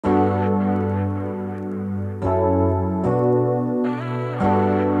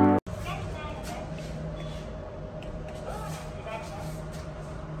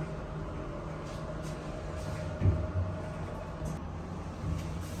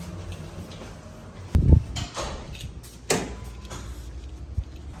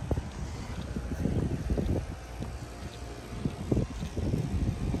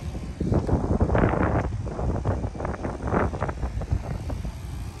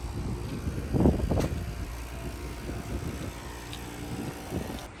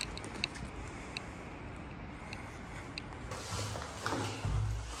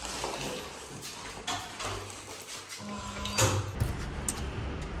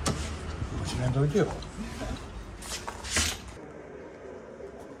めといてよ。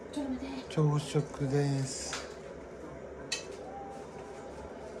朝食です。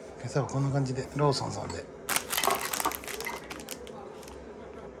今朝はこんな感じでローソンさんで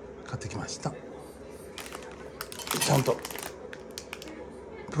買ってきました。ちゃんと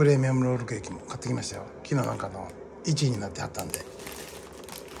プレミアムロールケーキも買ってきましたよ。昨日なんかの1位になってはったんで、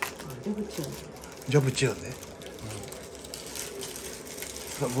ジョブチューンで、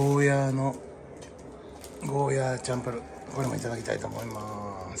ゴーヤーチャンプルー、これもいただきたいと思い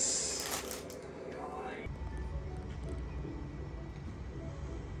ます。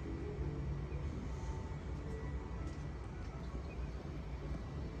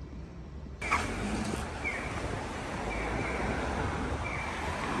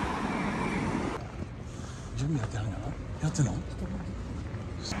準備やってはるんやな。やってんの？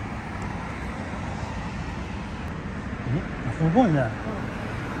すごいね。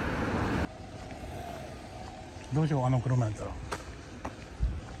どうしよう、あの車やったら。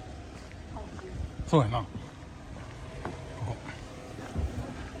そうやな。ここ。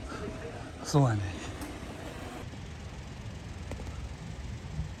そうやね。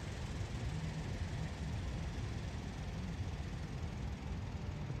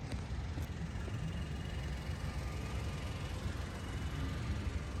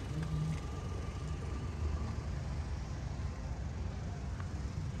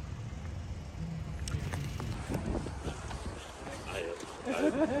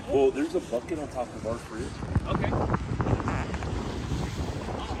Well, there's a bucket on top of our fridge. Okay.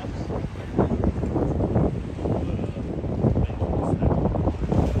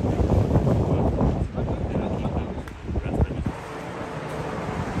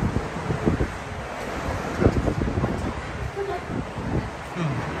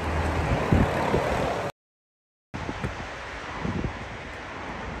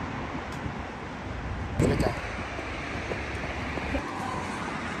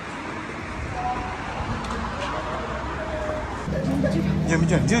いや、見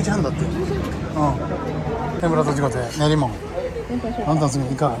てない、11時半だって。うん。天ぷらと違って練り物。あんたの次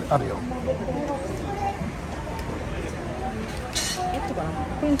にイカあるよ。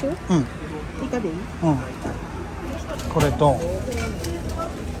これにしよう。うん。イカでいい？うん。これと。こ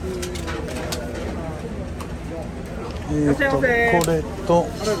れと。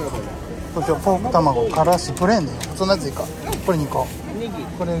こちらポーク卵、からし、プレーンでいい。そんなやついいか。これ2個。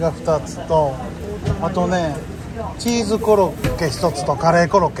これが2つと、あとね。チーズコロッケ1つとカレー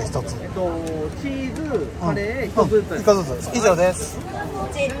コロッケ1つ。チーズ、カレー1つずつ。1個ずつ。以上です。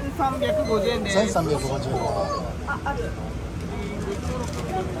1350円です。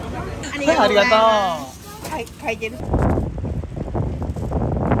1350円。ありがとう。はい、書いてる。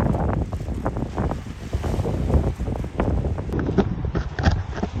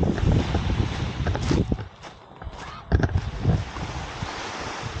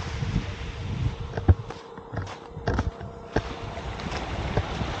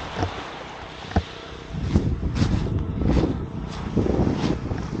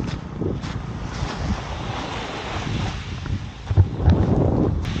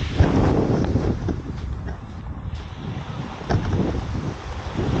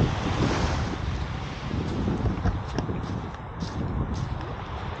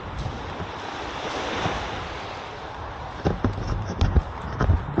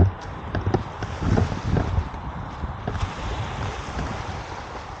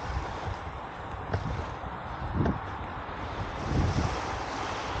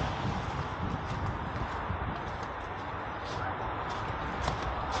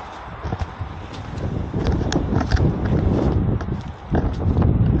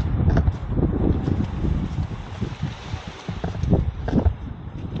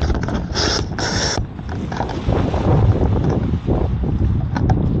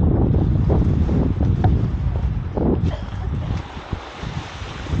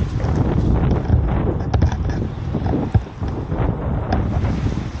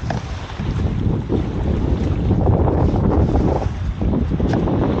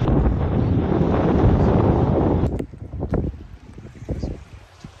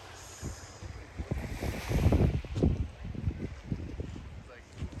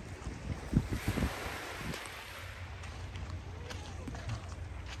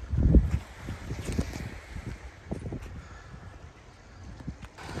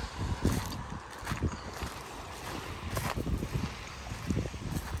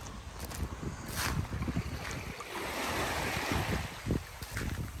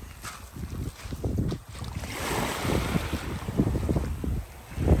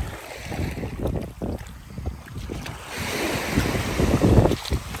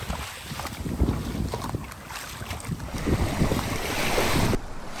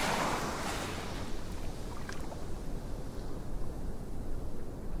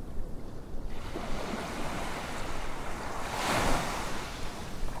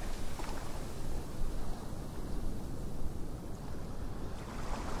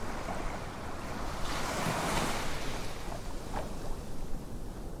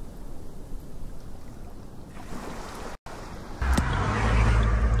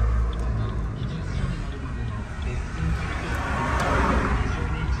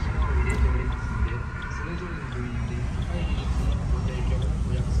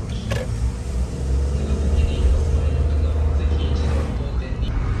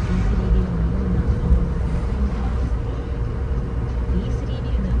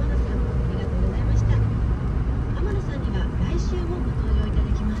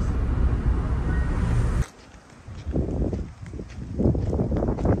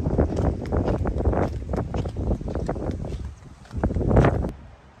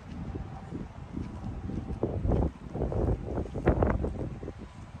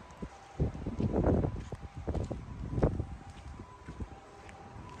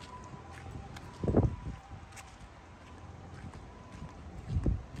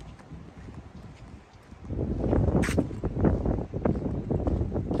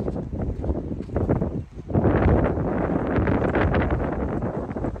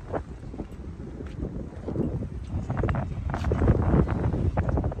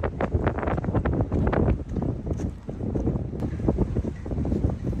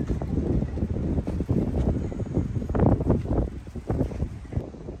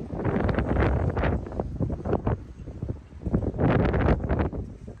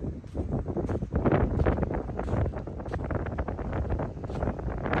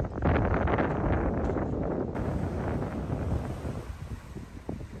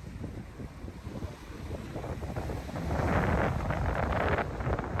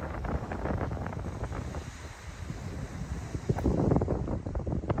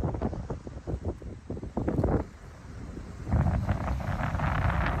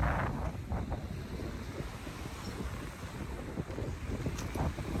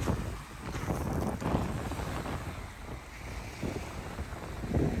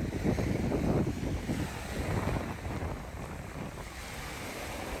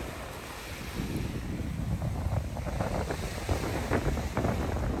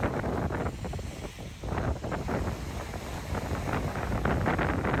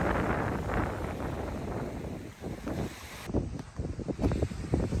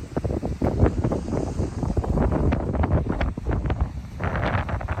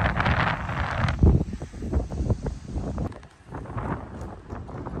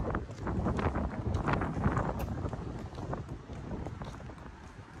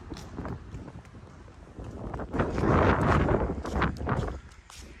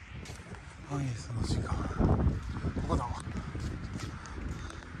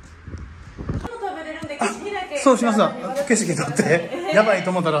そうしますわ。景色撮ってやばい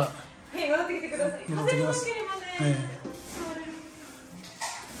と思ったら戻ってきてください。戻ってきます。あ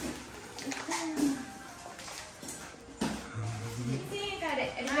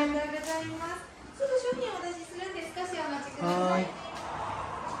りがとうございます。すぐ商品をお出しするんで少しお待ちください。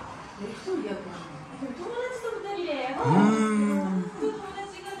友達と2人で。友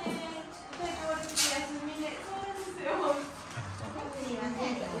達がね、体調悪くて休みで、そうなんですよ。すいませ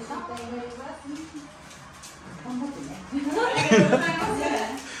ん、ご心配になります。頑張ってね。ありがとうございます。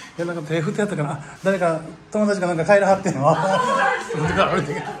いや、なんか手振ってやったかな。誰か友達がなんか帰らはってんのは。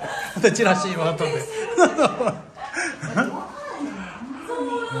またチラシもらったんで。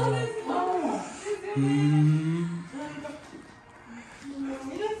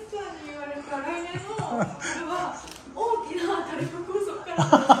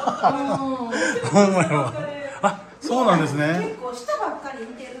あ、そうなんですね。結構下ばっかり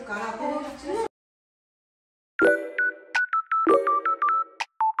見てるから、こう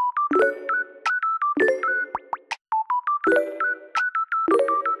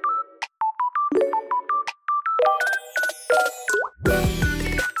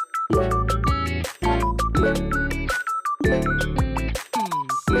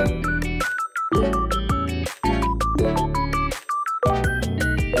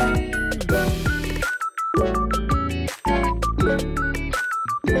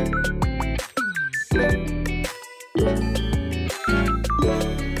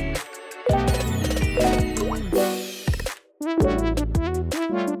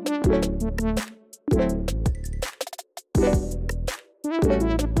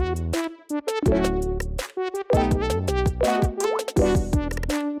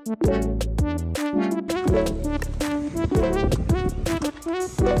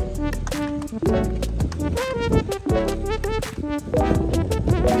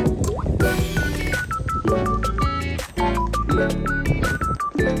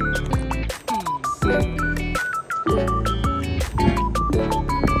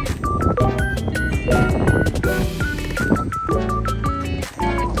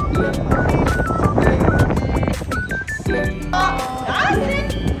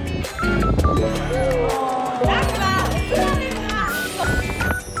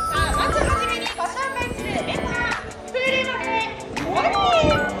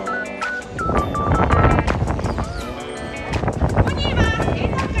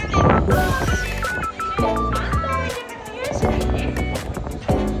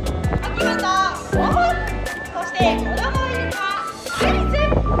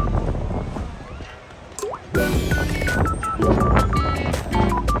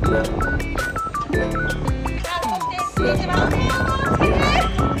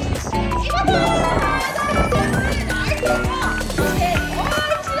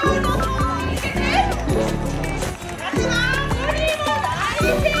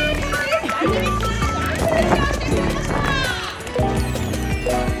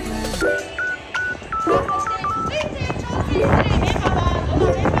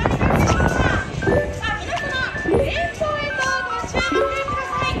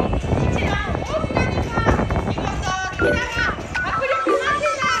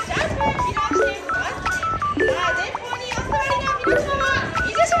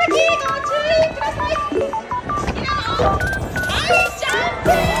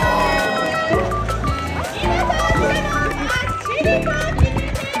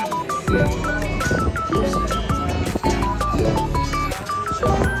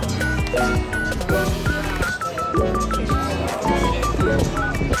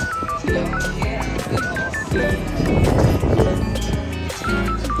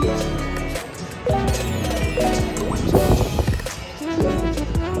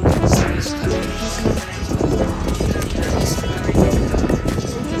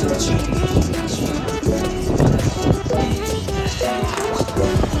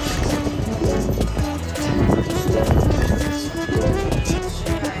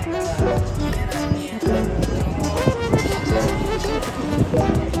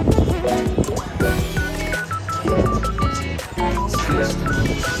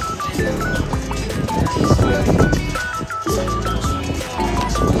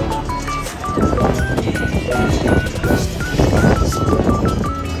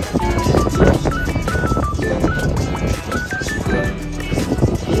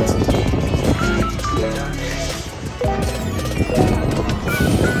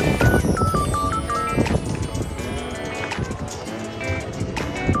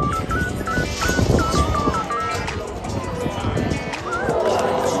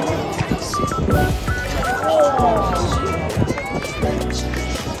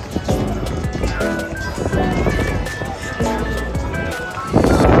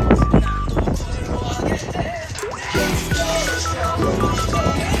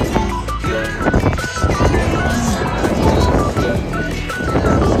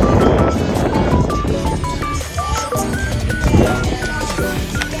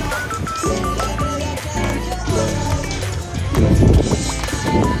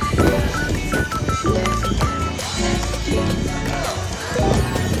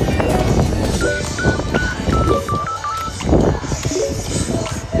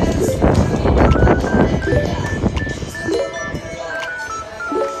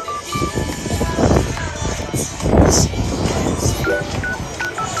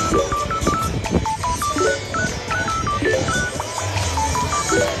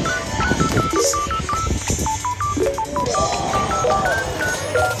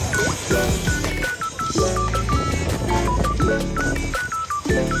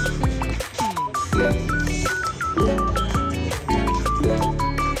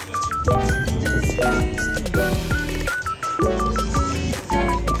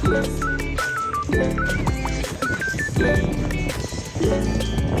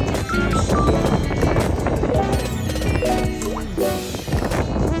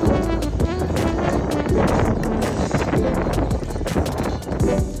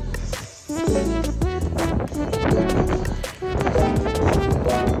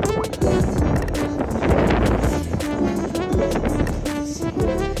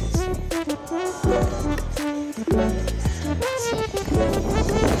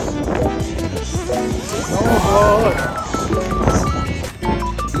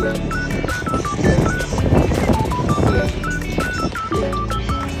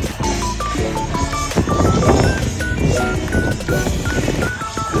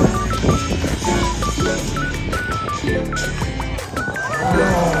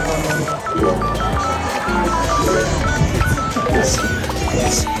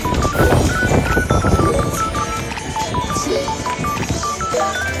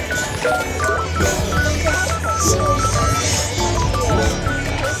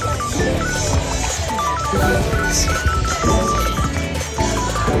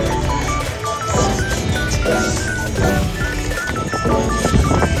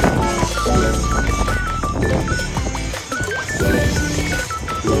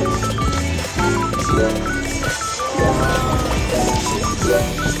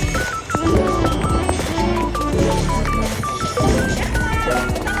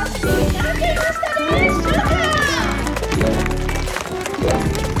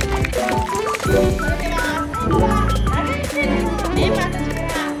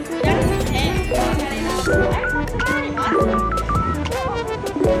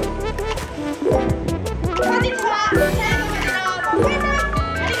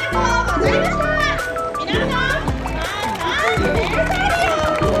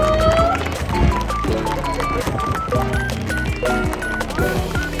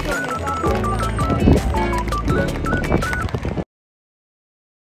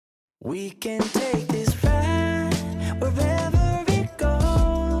We can take this ride wherever it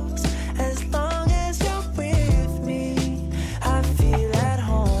goes, as long as you're with me. I feel at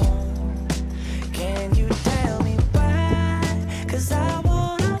home. Can you tell me why? 'Cause I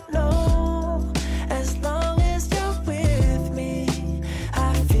wanna know. As long as you're with me,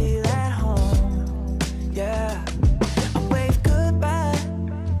 I feel at home. Yeah, I wave goodbye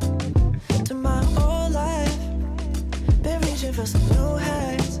to my old life. Been reaching for some new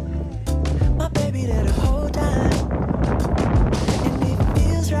heights. My baby there the whole time, and it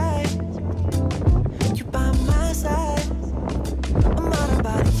feels right. You by my side. I'm out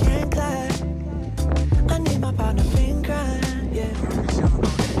about the yank life. I need my partner in crime, yeah.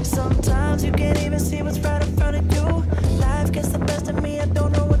 Sometimes you can't even see what's right in front of you. Life gets the best of me, I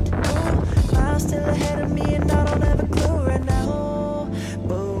don't know what to do. Miles still ahead of me and I don't have a clue right now.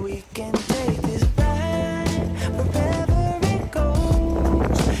 But we can take this ride wherever it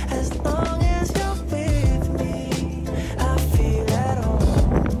goes, as long as you're with me. I feel at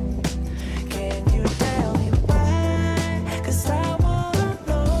home. Can you tell me why? 'Cause I wanna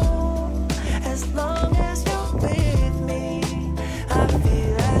know. As long as you're with me, I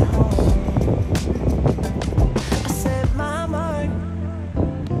feel at home. I set my mark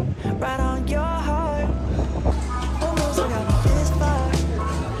right on your heart. Almost I got me this far.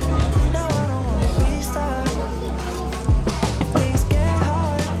 Now I don't wanna restart. If things get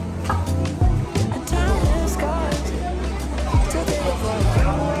hard and time is scars, to think of what you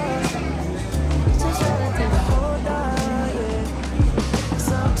are, just running through the whole dark, yeah.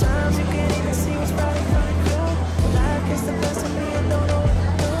 Sometimes you can't even see what's right in front of you. Life gets the best of me and don't know what to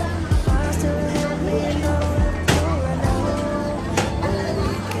do. Miles still ahead of me and I don't have a clue right now. But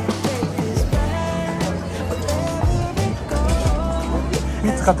we can take this ride wherever it goes. 見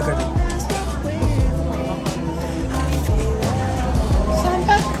つかってくれる。